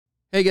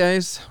Hey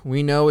guys,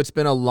 we know it's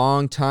been a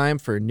long time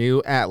for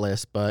new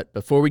Atlas, but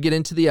before we get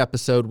into the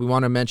episode, we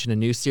want to mention a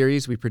new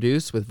series we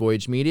produce with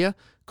Voyage Media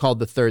called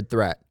The Third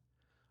Threat.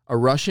 A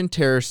Russian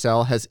terror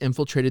cell has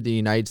infiltrated the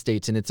United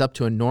States, and it's up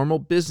to a normal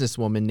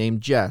businesswoman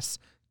named Jess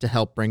to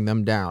help bring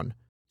them down.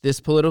 This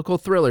political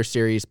thriller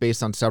series,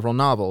 based on several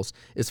novels,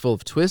 is full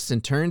of twists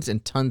and turns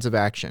and tons of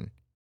action.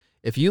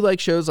 If you like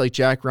shows like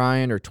Jack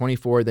Ryan or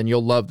 24, then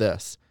you'll love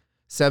this.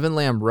 Seven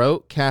Lamb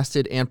wrote,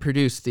 casted, and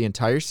produced the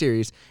entire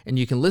series, and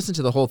you can listen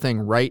to the whole thing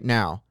right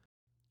now.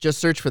 Just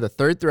search for The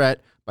Third Threat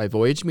by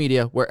Voyage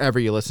Media wherever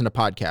you listen to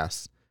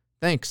podcasts.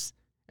 Thanks,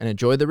 and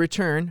enjoy the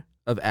return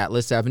of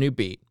Atlas Avenue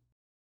Beat.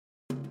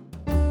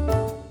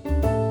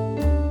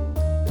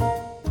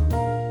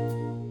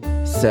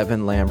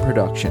 Seven Lamb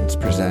Productions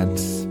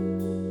presents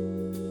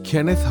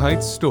Kenneth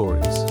Heights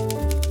Stories,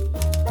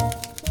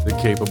 The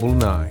Capable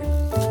Nine,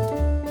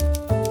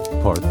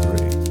 Part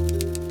 3.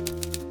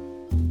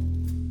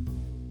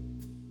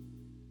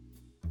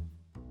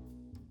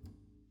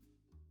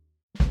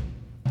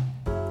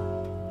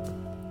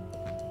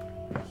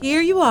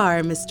 Here you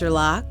are, Mr.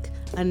 Locke.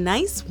 A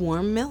nice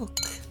warm milk.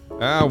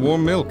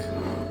 Warm milk.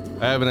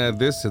 I haven't had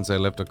this since I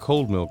left a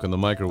cold milk in the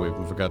microwave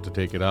and forgot to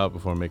take it out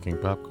before making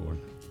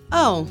popcorn.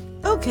 Oh,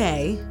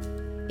 okay.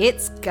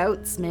 It's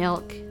goat's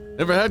milk.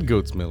 Never had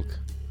goat's milk.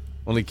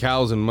 Only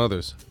cows and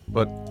mothers.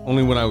 But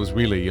only when I was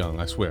really young,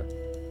 I swear.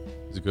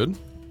 Is it good?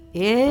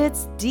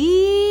 It's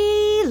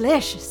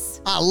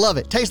delicious. I love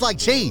it. Tastes like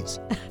cheese.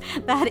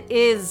 That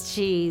is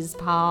cheese,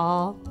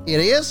 Paul. It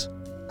is?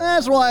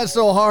 That's why it's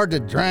so hard to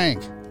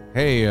drink.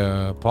 Hey,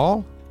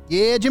 Paul?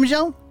 Yeah, Jimmy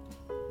Joe?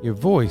 Your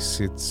voice,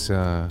 it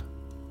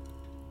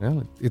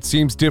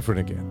seems different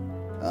again.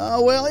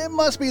 Well, it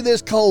must be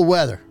this cold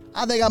weather.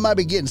 I think I might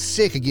be getting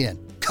sick again.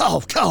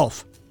 Cough,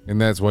 cough. And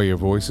that's why your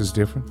voice is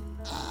different?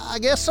 I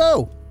guess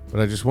so.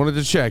 But I just wanted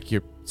to check.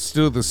 You're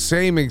still the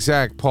same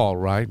exact Paul,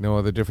 right? No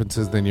other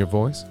differences than your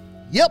voice?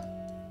 Yep.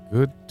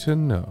 Good to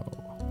know.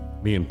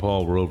 Me and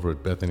Paul were over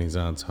at Bethany's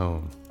aunt's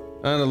home.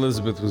 Aunt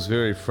Elizabeth was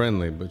very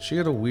friendly, but she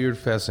had a weird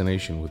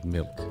fascination with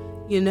milk.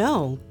 You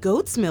know,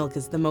 goat's milk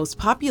is the most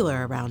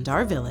popular around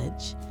our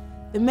village.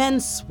 The men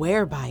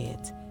swear by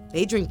it.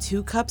 They drink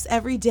 2 cups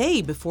every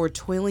day before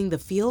toiling the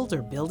field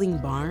or building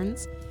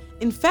barns.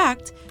 In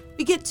fact,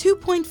 we get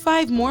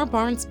 2.5 more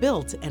barns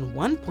built and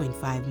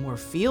 1.5 more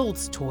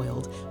fields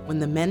toiled when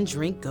the men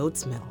drink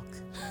goat's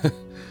milk.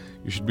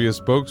 You should be a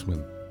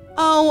spokesman.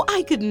 Oh,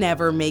 I could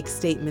never make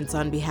statements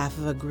on behalf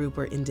of a group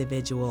or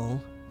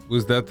individual.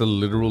 Was that the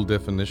literal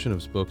definition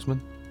of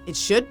spokesman? It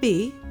should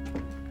be.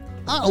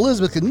 Aunt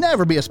Elizabeth could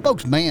never be a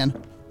spokesman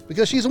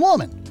because she's a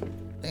woman.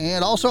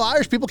 And also,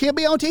 Irish people can't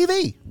be on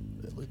TV.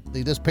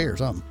 They disappear or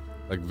something.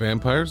 Like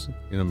vampires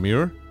in a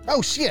mirror?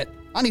 Oh, shit.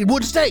 I need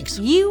wood stakes.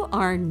 You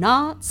are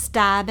not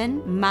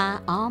stabbing my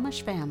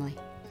Amish family.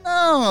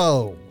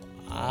 No.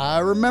 I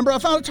remember I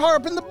found a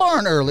tarp in the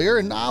barn earlier,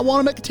 and I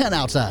want to make a tent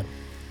outside.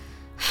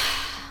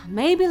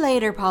 Maybe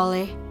later,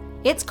 Polly.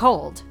 It's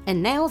cold,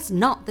 and now's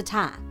not the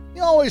time.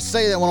 You always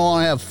say that when I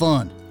want to have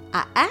fun.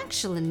 I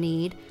actually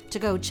need to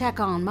go check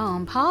on Ma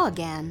and Pa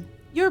again.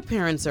 Your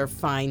parents are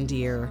fine,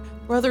 dear.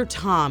 Brother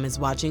Tom is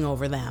watching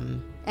over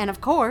them. And of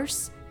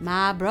course,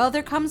 my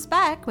brother comes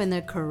back when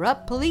the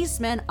corrupt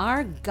policemen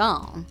are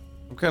gone.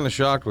 I'm kind of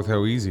shocked with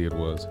how easy it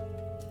was.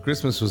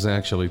 Christmas was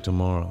actually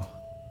tomorrow,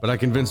 but I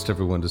convinced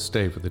everyone to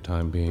stay for the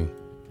time being.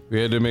 We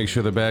had to make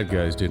sure the bad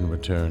guys didn't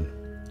return.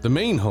 The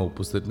main hope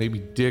was that maybe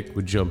Dick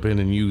would jump in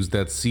and use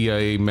that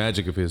CIA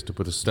magic of his to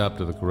put a stop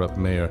to the corrupt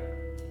mayor.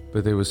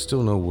 But there was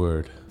still no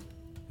word.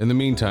 In the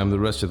meantime, the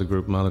rest of the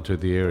group monitored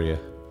the area.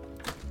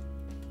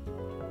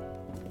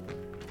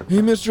 Hey,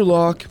 Mr.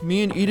 Locke,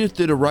 me and Edith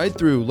did a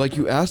ride-through like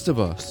you asked of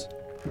us.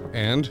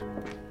 And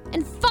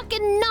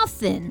fucking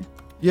nothing.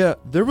 Yeah,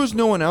 there was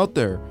no one out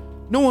there.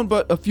 No one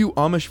but a few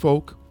Amish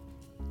folk.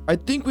 I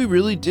think we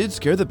really did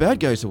scare the bad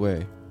guys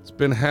away. it's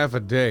been half a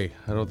day.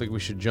 I don't think we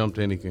should jump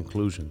to any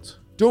conclusions.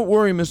 Don't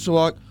worry, Mr.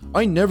 Locke.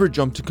 I never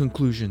jump to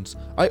conclusions.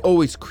 I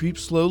always creep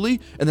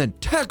slowly and then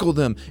tackle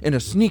them in a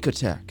sneak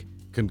attack.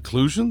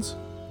 Conclusions?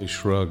 He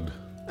shrugged.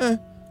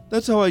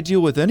 That's how I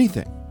deal with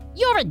anything.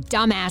 You're a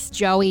dumbass,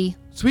 Joey.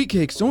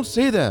 Sweetcakes, don't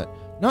say that.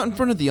 Not in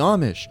front of the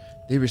Amish.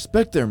 They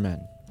respect their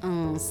men.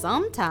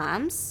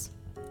 Sometimes.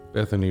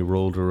 Bethany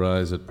rolled her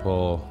eyes at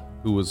Paul,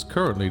 who was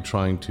currently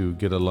trying to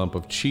get a lump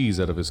of cheese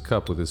out of his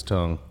cup with his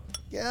tongue.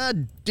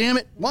 God damn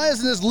it. Why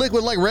isn't this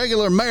liquid like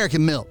regular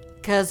American milk?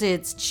 'Cause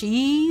it's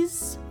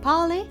cheese,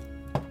 Polly?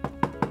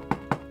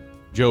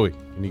 Joey,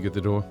 can you get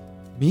the door?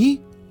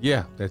 Me?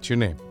 Yeah, that's your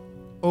name.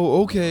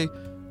 Oh, okay.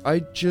 I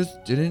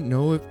just didn't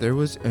know if there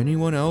was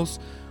anyone else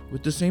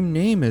with the same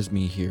name as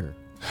me here.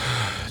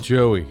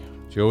 Joey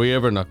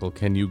Everknuckle,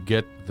 can you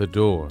get the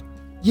door?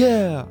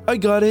 Yeah, I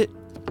got it.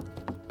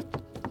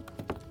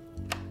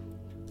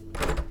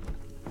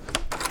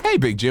 Hey,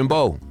 Big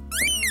Jimbo.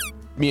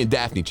 Me and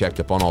Daphne checked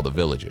up on all the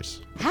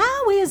villagers.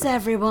 How is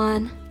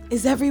everyone?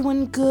 Is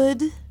everyone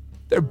good?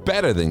 They're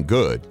better than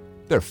good.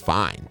 They're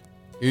fine.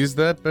 Is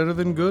that better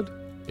than good?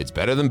 It's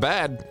better than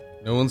bad.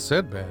 No one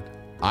said bad.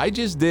 I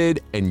just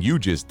did, and you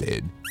just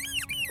did.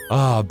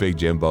 Ah, Big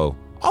Jimbo.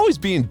 Always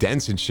being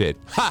dense and shit.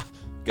 Ha!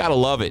 Gotta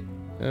love it.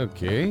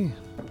 Okay.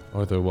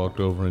 Arthur walked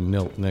over and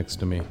knelt next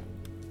to me.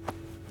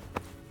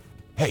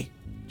 Hey,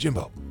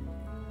 Jimbo.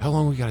 How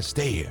long we gotta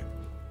stay here?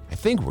 I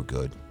think we're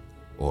good.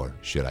 Or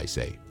should I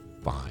say,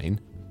 fine.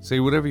 Say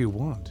whatever you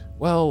want.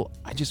 Well,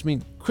 I just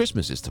mean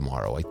Christmas is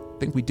tomorrow. I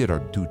think we did our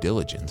due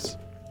diligence.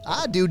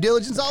 I do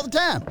diligence all the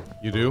time.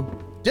 You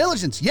do?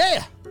 Diligence,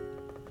 yeah.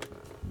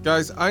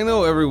 Guys, I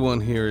know everyone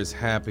here is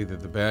happy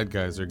that the bad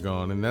guys are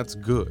gone, and that's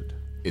good.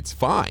 It's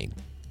fine.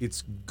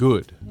 It's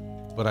good.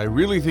 But I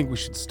really think we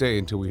should stay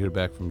until we hear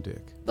back from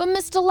Dick. But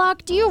Mr.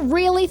 Locke, do you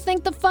really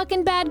think the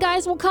fucking bad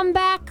guys will come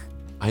back?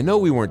 I know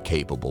we weren't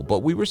capable, but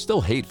we were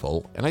still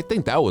hateful, and I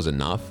think that was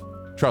enough.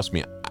 Trust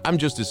me, I'm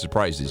just as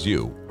surprised as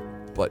you.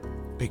 But,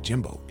 Big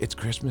Jimbo, it's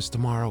Christmas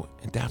tomorrow,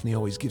 and Daphne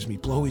always gives me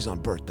blowies on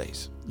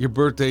birthdays. Your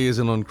birthday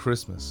isn't on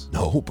Christmas.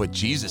 No, but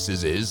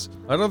Jesus's is.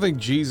 I don't think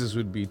Jesus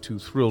would be too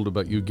thrilled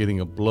about you getting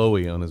a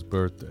blowy on his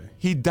birthday.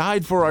 He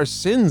died for our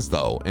sins,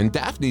 though, and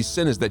Daphne's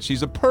sin is that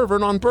she's a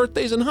pervert on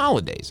birthdays and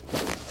holidays.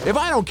 If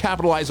I don't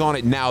capitalize on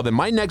it now, then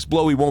my next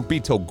blowy won't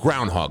be till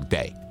Groundhog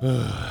Day.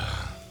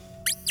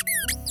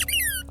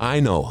 I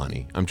know,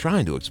 honey. I'm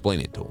trying to explain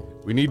it to him.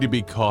 We need to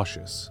be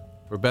cautious.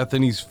 For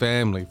Bethany's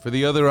family, for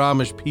the other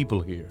Amish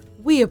people here.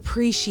 We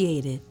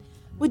appreciate it.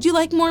 Would you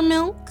like more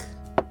milk?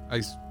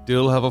 I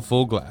still have a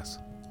full glass.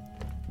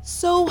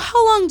 So,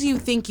 how long do you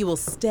think you will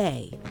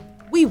stay?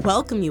 We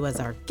welcome you as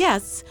our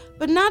guests,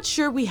 but not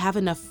sure we have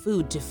enough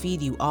food to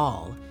feed you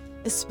all,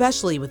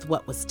 especially with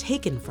what was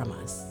taken from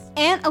us.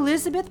 Aunt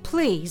Elizabeth,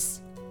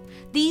 please.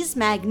 These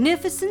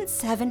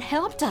magnificents haven't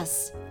helped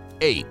us.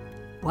 8.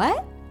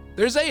 What?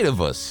 There's 8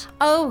 of us.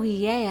 Oh,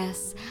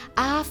 yes.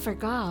 I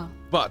forgot.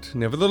 But,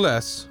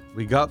 nevertheless,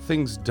 we got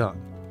things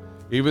done.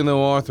 Even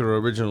though Arthur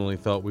originally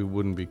thought we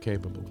wouldn't be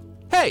capable.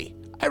 Hey,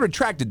 I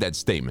retracted that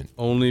statement.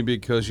 Only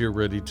because you're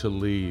ready to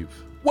leave.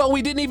 Well,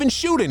 we didn't even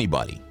shoot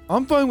anybody.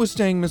 I'm fine with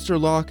staying, Mr.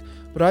 Locke,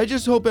 but I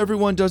just hope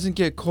everyone doesn't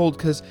get cold,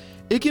 because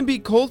it can be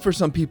cold for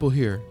some people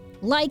here.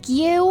 Like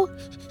you?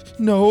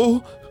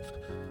 No,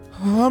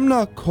 I'm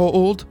not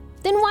cold.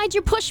 Then why'd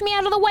you push me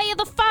out of the way of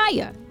the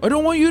fire? I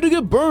don't want you to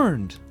get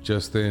burned.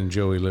 Just then,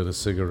 Joey lit a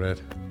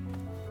cigarette.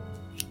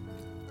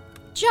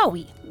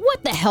 Joey,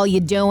 what the hell you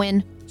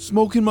doing?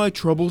 Smoking my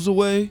troubles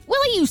away.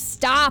 Will you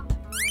stop?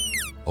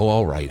 Oh,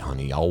 all right,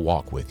 honey. I'll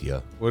walk with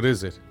you. What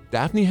is it?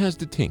 Daphne has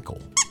to tinkle.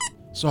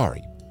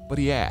 Sorry, but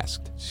he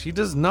asked. She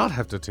does not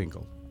have to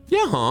tinkle.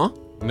 Yeah, huh?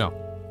 No.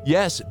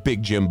 Yes,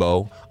 Big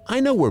Jimbo. I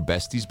know we're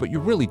besties, but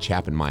you're really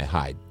chapping my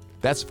hide.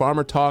 That's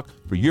farmer talk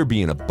for your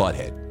being a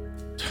butthead.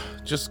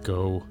 Just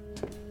go.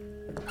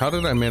 How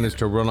did I manage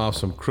to run off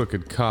some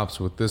crooked cops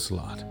with this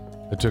lot?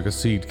 I took a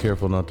seat,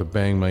 careful not to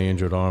bang my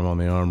injured arm on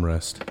the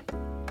armrest.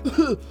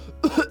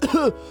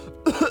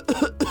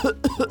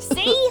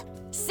 See?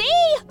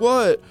 See?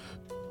 What?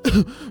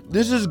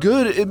 This is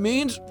good. It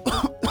means...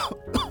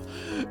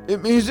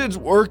 it means it's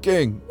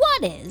working.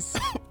 What is?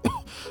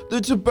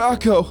 The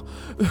tobacco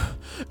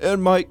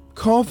and my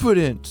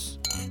confidence.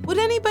 Would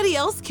anybody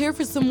else care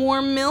for some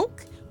warm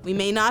milk? We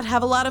may not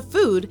have a lot of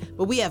food,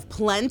 but we have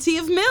plenty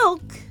of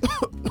milk.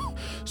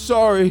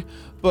 Sorry,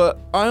 but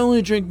I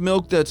only drink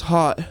milk that's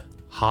hot.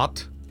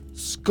 Hot?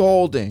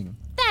 Scalding.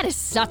 That is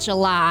such a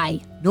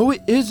lie. No,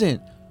 it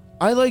isn't.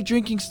 I like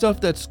drinking stuff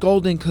that's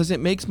scalding because it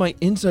makes my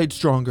insides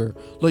stronger,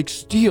 like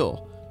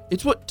steel.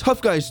 It's what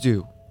tough guys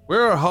do.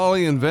 Where are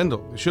Holly and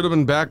Vendel? They should have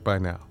been back by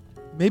now.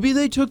 Maybe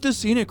they took the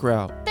scenic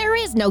route. There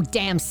is no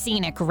damn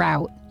scenic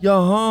route. Yeah,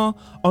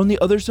 on the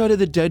other side of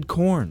the dead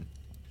corn.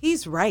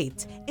 He's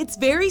right. It's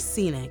very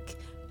scenic.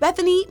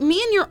 Bethany,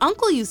 me and your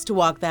uncle used to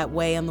walk that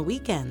way on the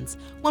weekends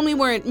when we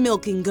weren't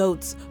milking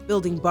goats,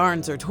 building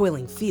barns, or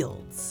toiling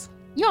fields.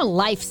 Your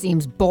life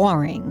seems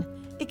boring.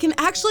 It can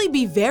actually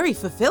be very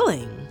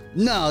fulfilling.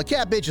 No, the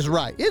cat bitch is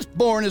right. It's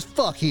boring as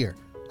fuck here.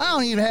 I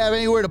don't even have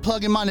anywhere to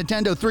plug in my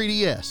Nintendo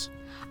 3DS.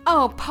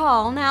 Oh,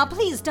 Paul, now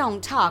please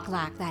don't talk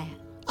like that.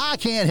 I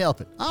can't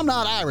help it. I'm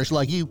not Irish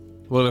like you.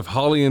 Well, if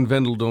Holly and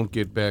Vendel don't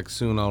get back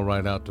soon, I'll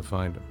ride out to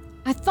find them.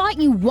 I thought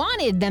you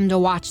wanted them to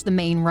watch the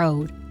main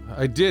road.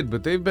 I did,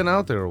 but they've been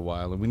out there a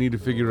while, and we need to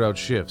figure out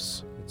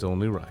shifts. It's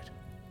only right.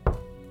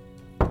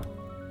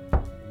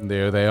 And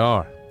there they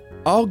are.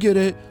 I'll get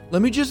it.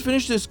 Let me just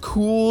finish this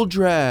cool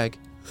drag.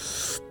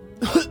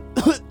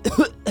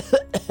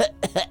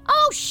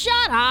 Oh,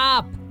 shut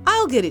up!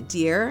 I'll get it,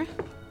 dear.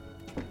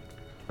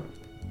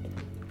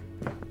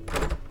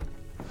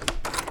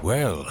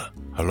 Well,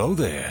 hello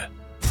there.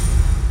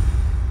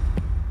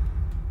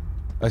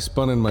 I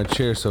spun in my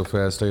chair so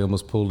fast I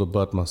almost pulled a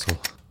butt muscle.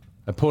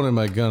 I pointed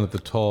my gun at the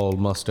tall,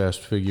 mustached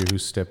figure who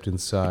stepped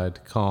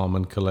inside, calm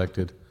and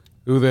collected.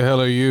 Who the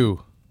hell are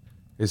you?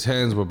 His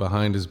hands were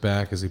behind his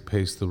back as he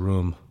paced the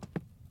room.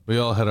 We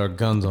all had our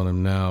guns on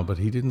him now, but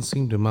he didn't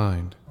seem to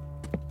mind.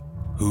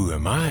 Who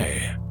am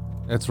I?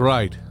 That's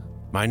right.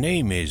 My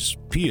name is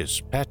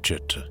Pierce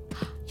Patchett,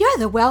 You're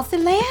the wealthy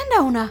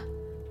landowner.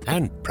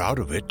 and proud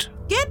of it.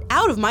 Get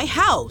out of my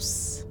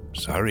house.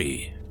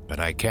 Sorry, but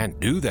I can't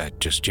do that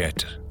just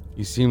yet.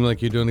 You seem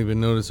like you don't even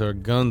notice our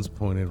guns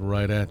pointed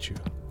right at you.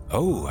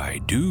 Oh, I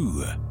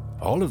do.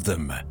 All of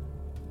them.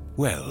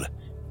 Well,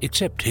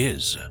 except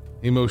his.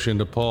 He motioned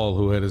to Paul,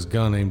 who had his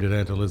gun aimed at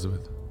Aunt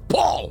Elizabeth.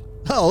 Paul!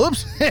 Oh,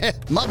 oops.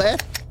 My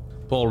bad.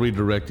 Paul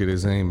redirected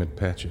his aim at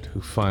Patchett,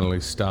 who finally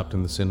stopped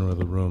in the center of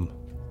the room.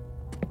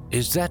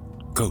 Is that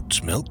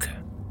goat's milk?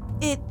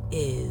 It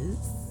is.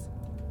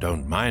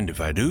 Don't mind if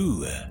I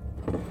do.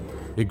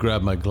 He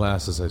grabbed my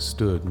glass as I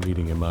stood,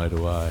 meeting him eye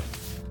to eye.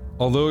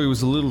 Although he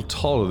was a little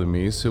taller than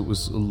me, so it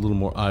was a little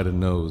more eye to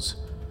nose.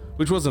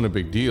 Which wasn't a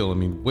big deal. I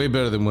mean, way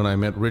better than when I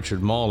met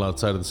Richard Mall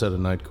outside of the set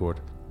of Night Court,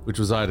 which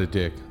was eye to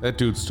dick. That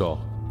dude's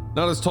tall.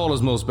 Not as tall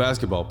as most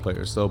basketball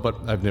players, though, but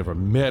I've never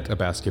met a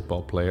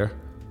basketball player.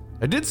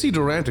 I did see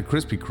Durant at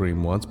Krispy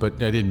Kreme once, but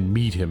I didn't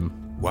meet him.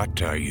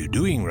 What are you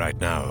doing right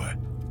now?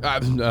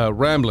 I'm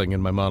rambling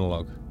in my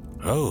monologue.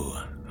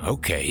 Oh,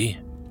 okay.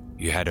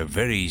 You had a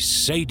very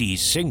Sadie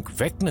Sink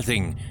Vecna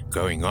thing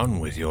going on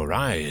with your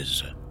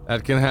eyes.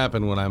 That can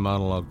happen when I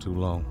monologue too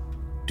long.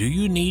 Do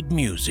you need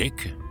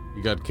music?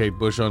 You got Kate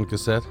Bush on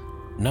cassette?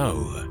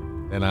 No.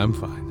 Then I'm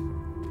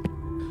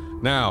fine.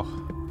 Now,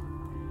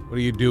 what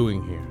are you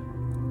doing here?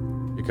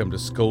 You come to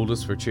scold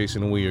us for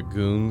chasing away your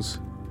goons?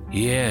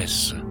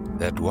 Yes,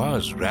 that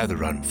was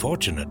rather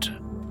unfortunate.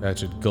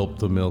 Patchett gulped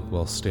the milk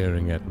while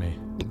staring at me.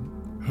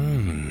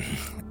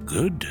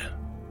 Good.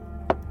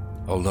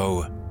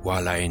 Although,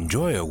 while I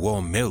enjoy a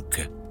warm milk,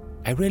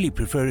 I really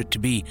prefer it to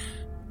be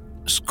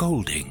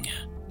scolding.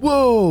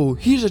 Whoa,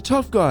 he's a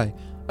tough guy.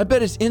 I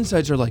bet his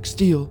insides are like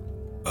steel.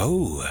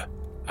 Oh,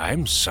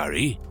 I'm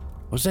sorry.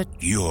 Was that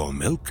your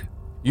milk?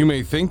 You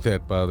may think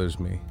that bothers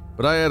me,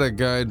 but I had a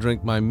guy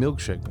drink my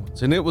milkshake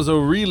once, and it was a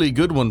really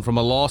good one from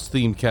a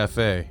Lost-themed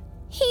cafe.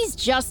 He's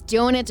just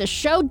doing it to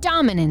show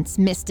dominance,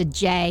 Mr.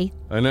 J.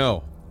 I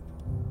know,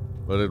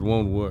 but it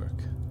won't work.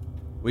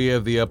 We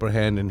have the upper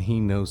hand and he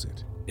knows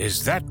it.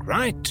 Is that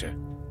right?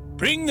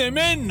 Bring them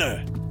in!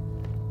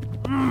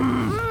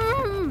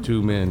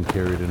 2 men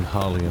carried in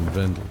Holly and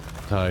Vendel,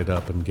 tied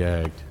up and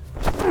gagged.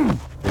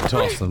 They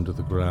tossed them to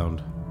the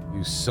ground.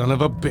 You son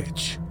of a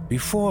bitch!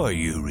 Before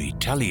you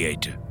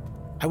retaliate,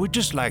 I would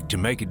just like to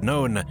make it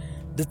known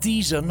that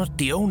these are not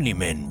the only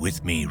men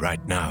with me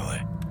right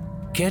now.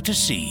 Care to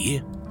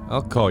see?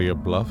 I'll call your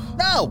bluff.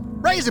 No!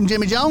 Raise him,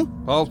 Jimmy Jones!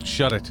 Paul,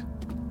 shut it.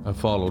 I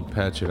followed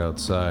Patchett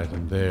outside,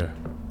 and there,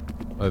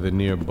 by the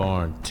near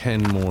barn,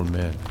 10 more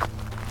men.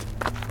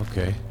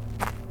 Okay.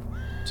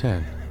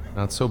 10.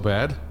 Not so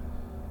bad.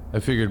 I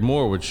figured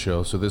more would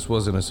show, so this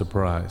wasn't a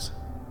surprise.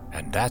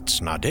 And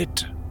that's not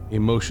it. He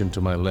motioned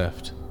to my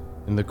left.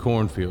 In the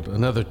cornfield,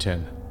 another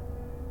 10.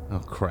 Oh,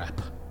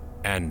 crap.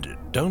 And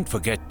don't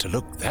forget to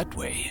look that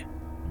way.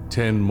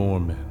 10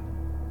 more men.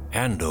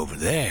 And over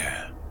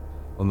there.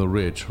 On the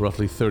ridge,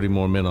 roughly 30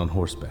 more men on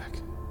horseback.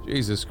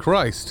 Jesus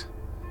Christ.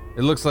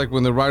 It looks like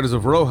when the riders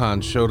of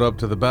Rohan showed up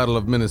to the Battle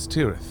of Minas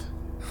Tirith.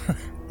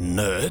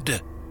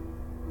 Nerd.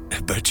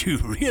 But you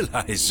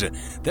realize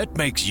that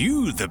makes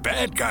you the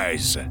bad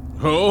guys.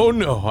 Oh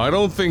no, I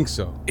don't think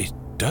so. It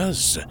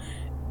does.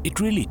 It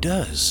really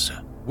does.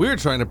 We're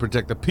trying to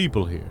protect the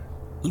people here.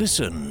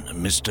 Listen,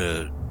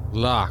 Mr.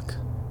 Locke.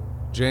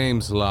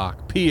 James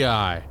Locke,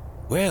 P.I.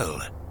 Well,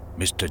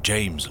 Mr.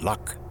 James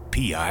Locke,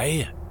 P.I.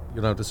 You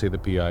don't have to say the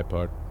P.I.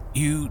 part.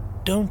 You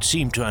don't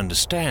seem to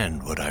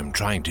understand what I'm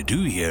trying to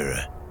do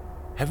here.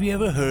 Have you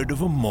ever heard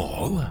of a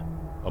mall?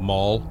 A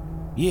mall?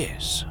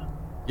 Yes.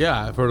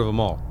 Yeah, I've heard of them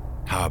all.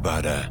 How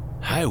about a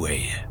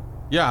highway?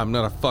 Yeah, I'm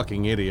not a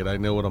fucking idiot. I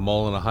know what a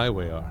mall and a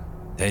highway are.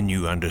 Then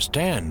you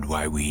understand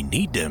why we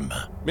need them.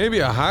 Maybe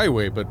a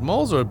highway, but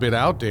malls are a bit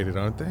outdated,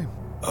 aren't they?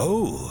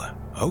 Oh,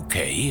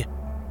 okay.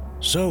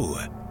 So,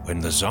 when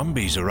the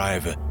zombies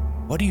arrive,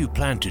 what do you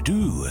plan to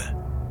do?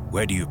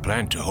 Where do you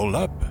plan to hole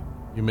up?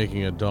 You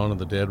making a Dawn of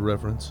the Dead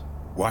reference?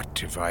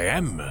 What if I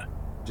am?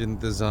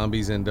 Didn't the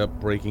zombies end up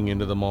breaking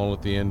into the mall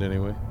at the end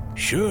anyway?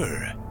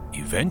 Sure,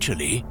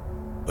 eventually.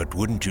 But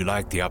wouldn't you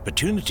like the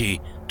opportunity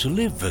to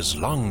live as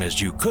long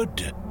as you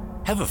could?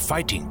 Have a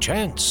fighting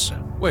chance.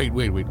 Wait.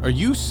 Are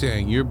you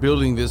saying you're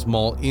building this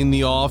mall in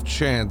the off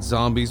chance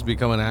zombies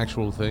become an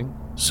actual thing?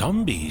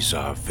 Zombies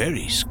are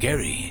very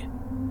scary.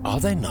 Are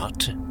they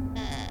not?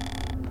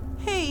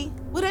 Hey,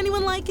 would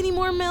anyone like any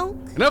more milk?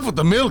 Enough with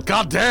the milk,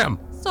 goddamn!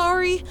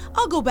 Sorry,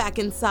 I'll go back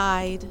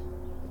inside.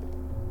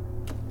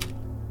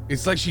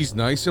 It's like she's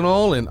nice and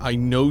all, and I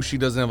know she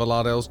doesn't have a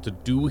lot else to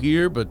do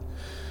here, but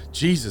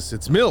Jesus,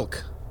 it's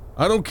milk.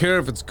 I don't care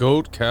if it's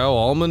goat, cow,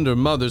 almond, or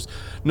mother's.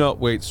 No,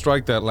 wait,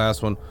 strike that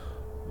last one.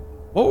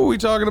 What were we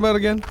talking about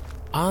again?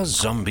 Are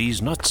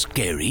zombies not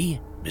scary,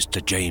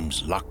 Mr.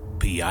 James Locke,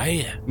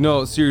 P.I.?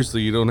 No,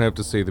 seriously, you don't have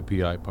to say the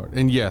P.I. part.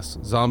 And yes,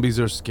 zombies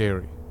are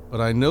scary.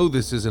 But I know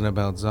this isn't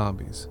about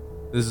zombies.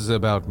 This is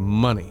about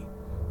money.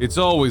 It's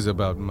always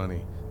about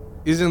money.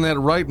 Isn't that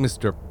right,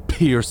 Mr.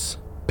 Pierce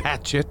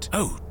Patchett?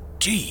 Oh,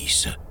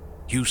 jeez.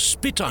 You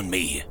spit on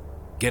me.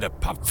 Get a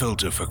pop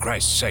filter for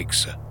Christ's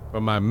sakes.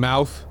 From my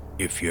mouth?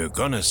 If you're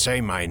gonna say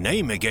my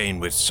name again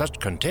with such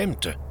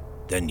contempt,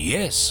 then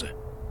yes.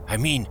 I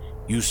mean,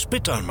 you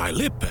spit on my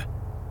lip.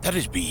 That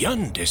is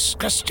beyond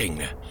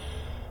disgusting.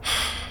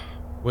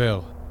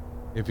 Well,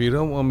 if you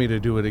don't want me to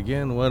do it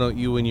again, why don't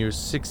you and your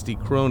 60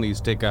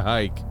 cronies take a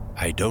hike?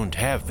 I don't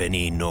have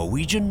any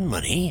Norwegian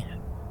money.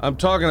 I'm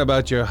talking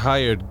about your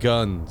hired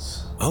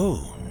guns.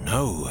 Oh,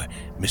 no,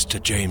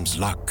 Mr. James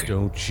Locke.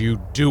 Don't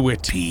you do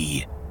it.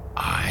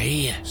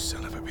 P.I.?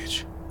 Son of a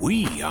bitch.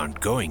 We aren't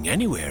going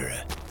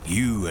anywhere.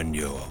 You and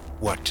your,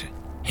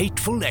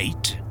 hateful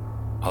eight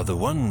are the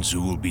ones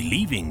who will be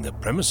leaving the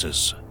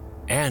premises.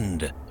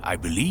 And I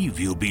believe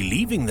you'll be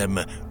leaving them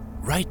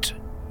right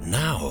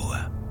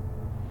now.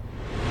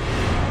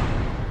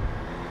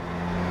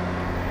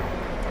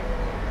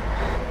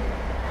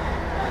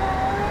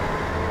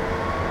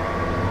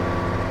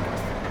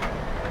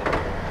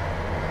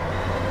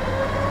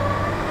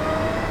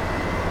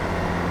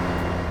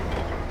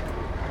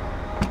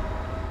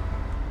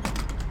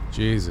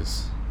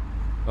 Jesus.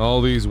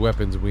 All these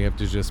weapons we have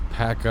to just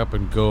pack up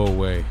and go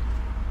away.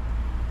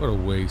 What a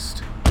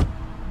waste.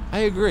 I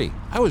agree.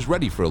 I was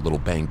ready for a little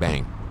bang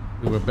bang.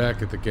 We were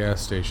back at the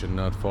gas station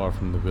not far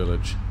from the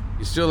village.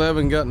 You still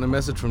haven't gotten a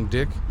message from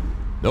Dick?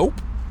 Nope.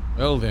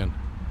 Well then,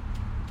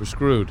 we're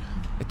screwed.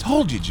 I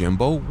told you,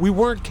 Jimbo, we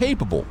weren't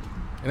capable.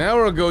 An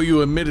hour ago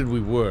you admitted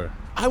we were.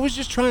 I was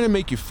just trying to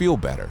make you feel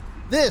better.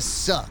 This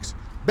sucks.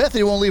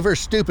 Bethany won't leave her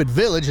stupid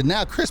village, and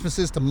now Christmas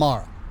is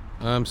tomorrow.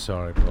 I'm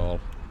sorry, Paul.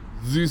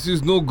 This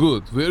is no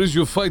good. Where is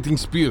your fighting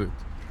spirit?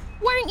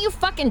 Weren't you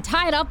fucking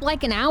tied up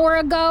like an hour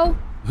ago?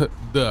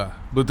 Duh,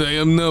 but I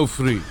am now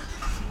free.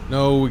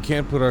 No, we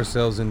can't put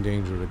ourselves in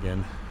danger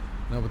again.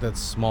 Not with that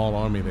small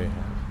army they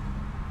have.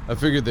 I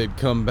figured they'd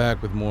come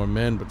back with more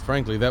men, but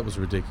frankly, that was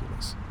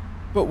ridiculous.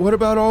 But what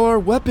about all our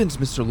weapons,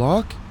 Mr.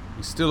 Locke?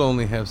 We still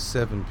only have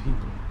 7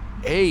 people.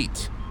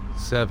 8.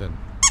 7.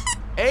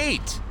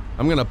 8.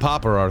 I'm gonna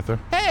pop her, Arthur.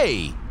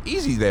 Hey,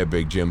 easy there,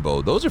 Big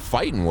Jimbo. Those are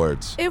fighting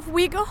words. If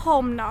we go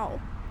home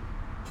now,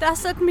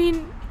 does that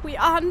mean we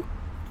aren't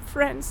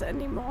friends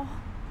anymore?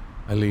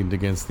 I leaned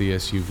against the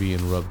SUV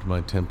and rubbed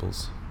my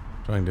temples,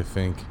 trying to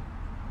think.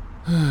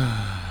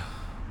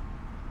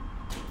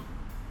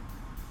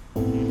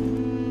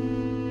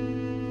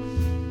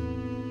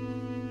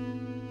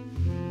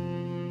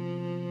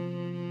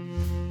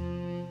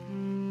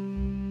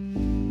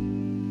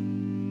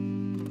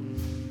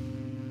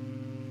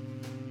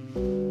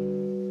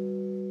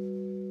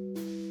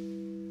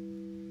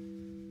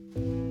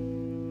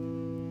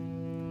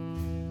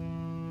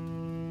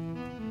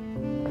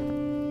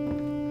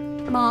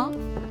 Ma,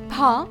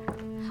 Pa,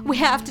 we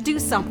have to do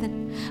something.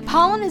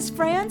 Paul and his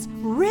friends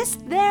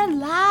risked their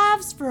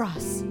lives for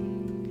us.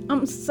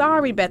 I'm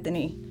sorry,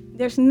 Bethany.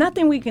 There's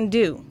nothing we can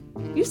do.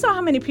 You saw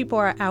how many people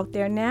are out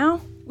there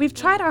now. We've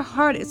tried our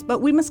hardest, but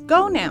we must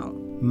go now.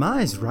 Ma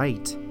is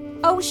right.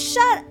 Oh,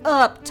 shut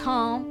up,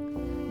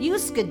 Tom. You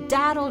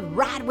skedaddled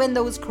right when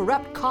those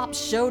corrupt cops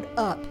showed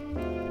up.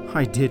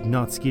 I did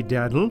not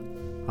skedaddle.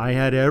 I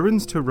had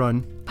errands to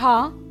run.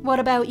 Pa, what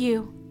about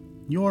you?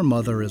 Your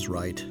mother is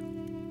right.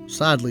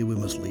 Sadly, we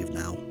must leave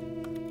now.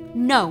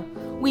 No,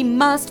 we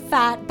must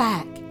fight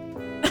back.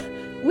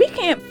 We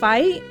can't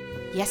fight.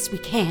 Yes, we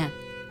can.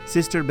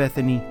 Sister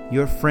Bethany,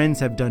 your friends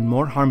have done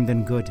more harm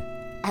than good.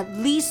 At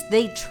least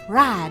they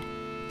tried.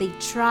 They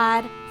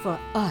tried for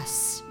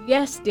us.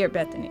 Yes, dear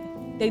Bethany.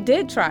 They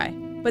did try,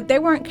 but they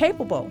weren't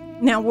capable.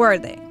 Now, were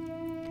they?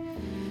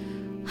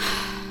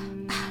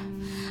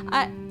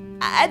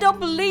 I don't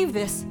believe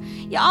this.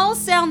 You all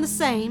sound the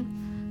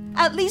same.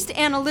 At least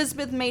Aunt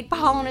Elizabeth made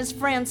Paul and his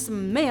friends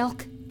some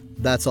milk.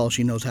 That's all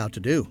she knows how to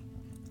do.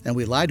 And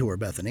we lie to her,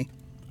 Bethany.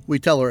 We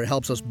tell her it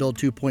helps us build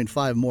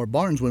 2.5 more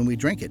barns when we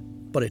drink it,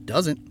 but it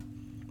doesn't.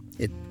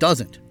 It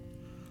doesn't.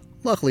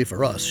 Luckily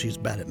for us, she's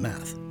bad at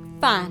math.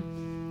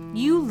 Fine.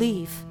 You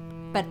leave,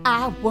 but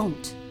I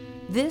won't.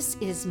 This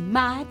is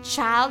my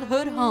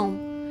childhood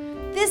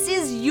home. This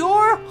is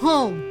your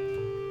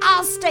home.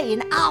 I'll stay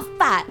and I'll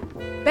fight.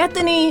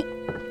 Bethany!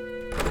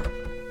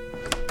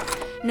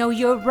 No,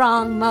 you're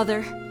wrong,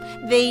 Mother.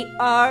 They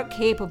are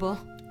capable.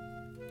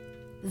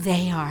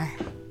 They are.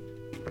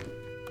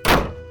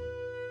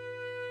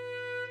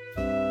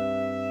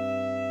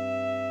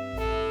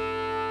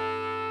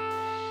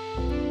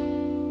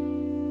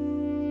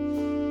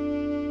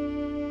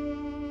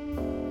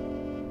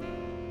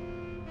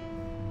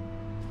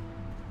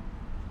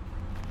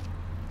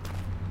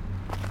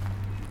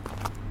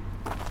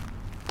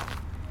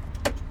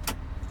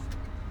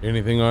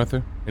 Anything,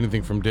 Arthur?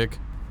 Anything from Dick?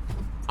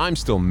 I'm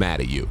still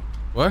mad at you.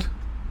 What?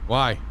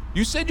 Why?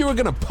 You said you were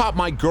gonna pop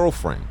my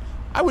girlfriend.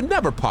 I would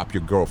never pop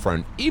your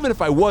girlfriend, even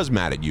if I was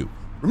mad at you.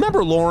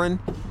 Remember Lauren?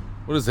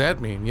 What does that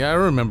mean? Yeah, I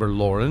remember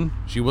Lauren.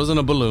 She wasn't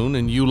a balloon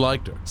and you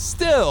liked her.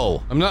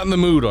 Still! I'm not in the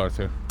mood,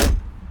 Arthur.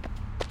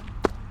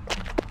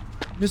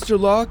 Mr.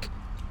 Locke,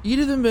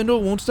 Edith and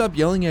Vendel won't stop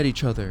yelling at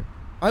each other.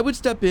 I would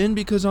step in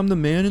because I'm the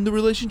man in the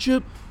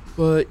relationship,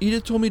 but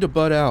Edith told me to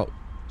butt out.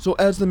 So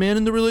as the man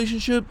in the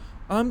relationship,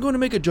 I'm going to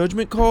make a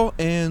judgment call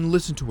and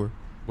listen to her.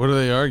 What are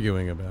they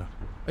arguing about?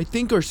 I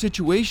think our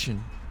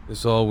situation.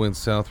 This all went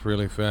south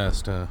really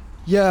fast, huh?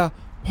 Yeah,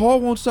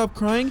 Paul won't stop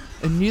crying,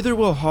 and neither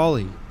will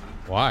Holly.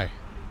 Why?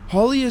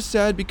 Holly is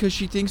sad because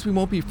she thinks we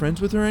won't be friends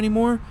with her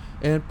anymore,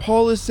 and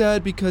Paul is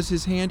sad because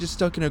his hand is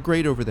stuck in a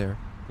grate over there.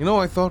 You know,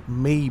 I thought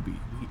maybe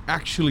we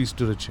actually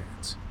stood a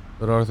chance.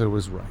 But Arthur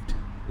was right.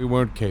 We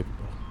weren't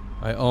capable.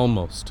 I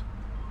almost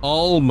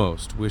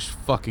wish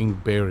fucking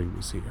Barry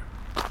was here.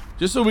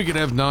 Just so we could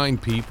have 9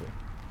 people.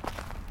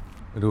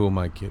 But who am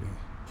I kidding?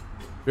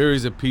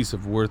 Barry's a piece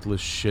of worthless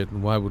shit,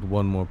 and why would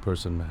one more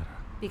person matter?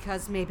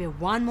 Because maybe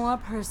one more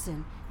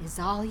person is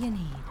all you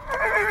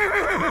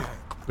need.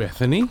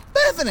 Bethany?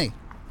 Bethany!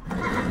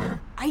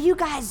 Are you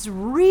guys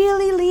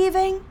really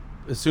leaving?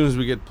 As soon as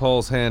we get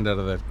Paul's hand out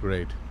of that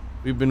grate.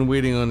 We've been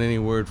waiting on any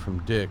word from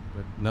Dick,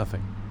 but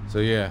nothing. So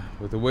yeah,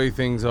 with the way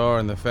things are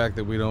and the fact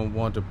that we don't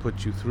want to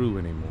put you through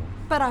anymore.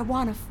 But I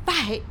want to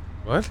fight.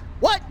 What?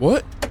 What?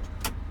 What?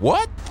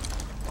 What?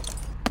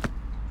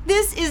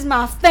 This is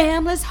my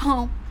family's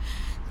home.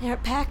 They're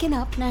packing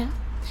up now.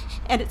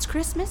 And it's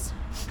Christmas.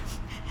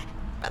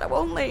 But I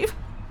won't leave.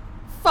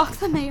 Fuck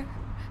the mayor.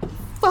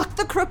 Fuck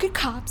the crooked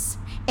cops.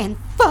 And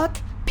fuck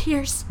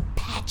Pierce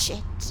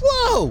Patchett.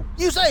 Whoa!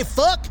 You say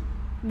fuck?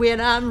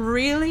 When I'm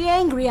really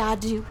angry, I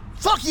do.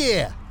 Fuck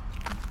yeah!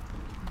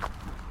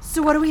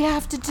 So what do we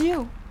have to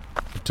do?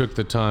 I took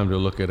the time to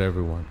look at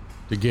everyone,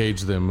 to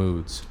gauge their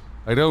moods.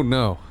 I don't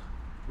know.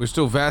 We're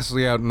still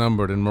vastly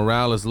outnumbered and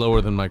morale is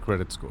lower than my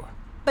credit score.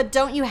 But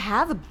don't you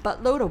have a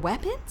buttload of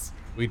weapons?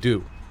 We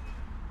do.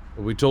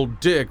 But we told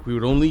Dick we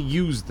would only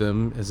use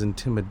them as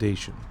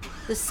intimidation.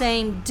 The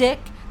same Dick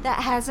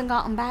that hasn't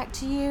gotten back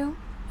to you?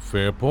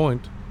 Fair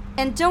point.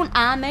 And don't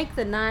I make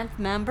the 9th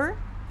member?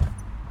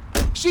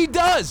 She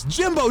does!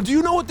 Jimbo, do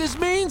you know what this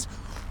means?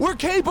 We're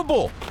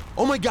capable!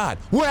 Oh my god,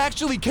 we're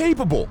actually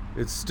capable!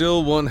 It's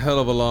still one hell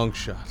of a long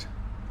shot.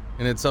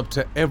 And it's up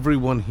to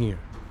everyone here.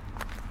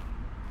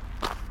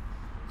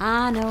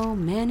 I know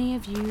many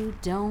of you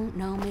don't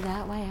know me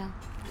that well.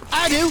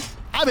 I do.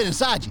 I've been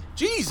inside you.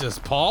 Jesus,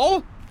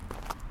 Paul!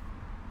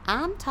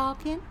 I'm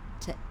talking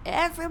to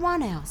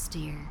everyone else,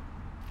 dear.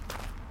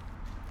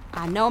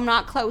 I know I'm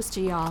not close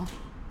to y'all,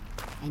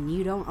 and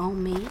you don't owe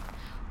me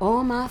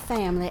or my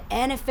family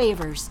any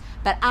favors,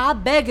 but I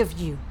beg of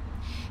you,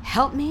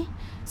 help me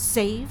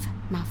save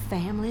my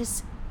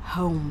family's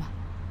home.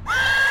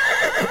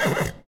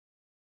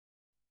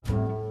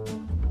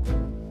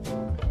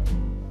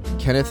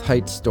 Kenneth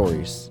Heights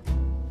Stories,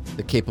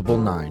 The Capable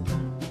 9.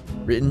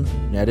 Written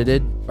and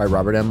edited by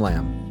Robert M.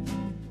 Lamb.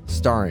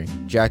 Starring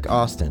Jack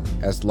Austin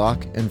as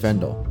Locke and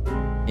Vendel,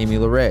 Amy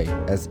LeRae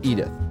as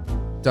Edith,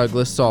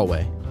 Douglas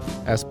Solway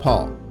as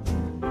Paul,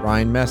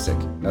 Ryan Messick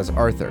as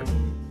Arthur,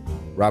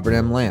 Robert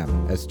M.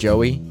 Lamb as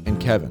Joey and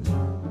Kevin,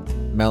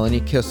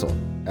 Melanie Kissel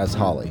as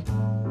Holly,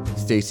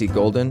 Stacy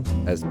Golden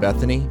as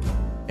Bethany,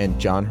 and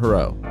John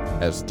Hero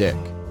as Dick.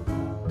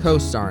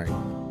 Co-starring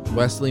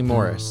Wesley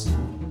Morris,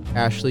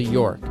 Ashley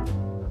York,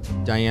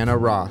 Diana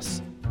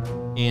Ross,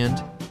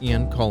 and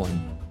Ian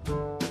Cullen.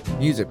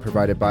 Music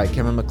provided by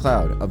Kevin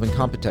MacLeod of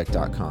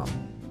Incompetech.com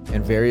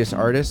and various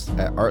artists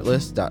at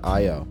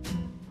artlist.io.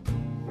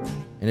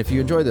 And if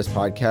you enjoy this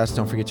podcast,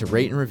 don't forget to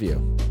rate and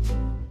review.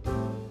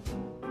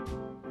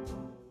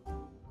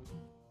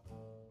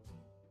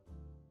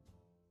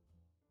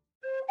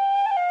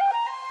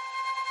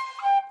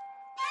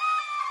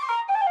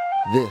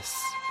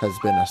 This has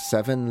been a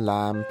 7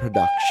 Lamb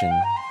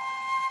production.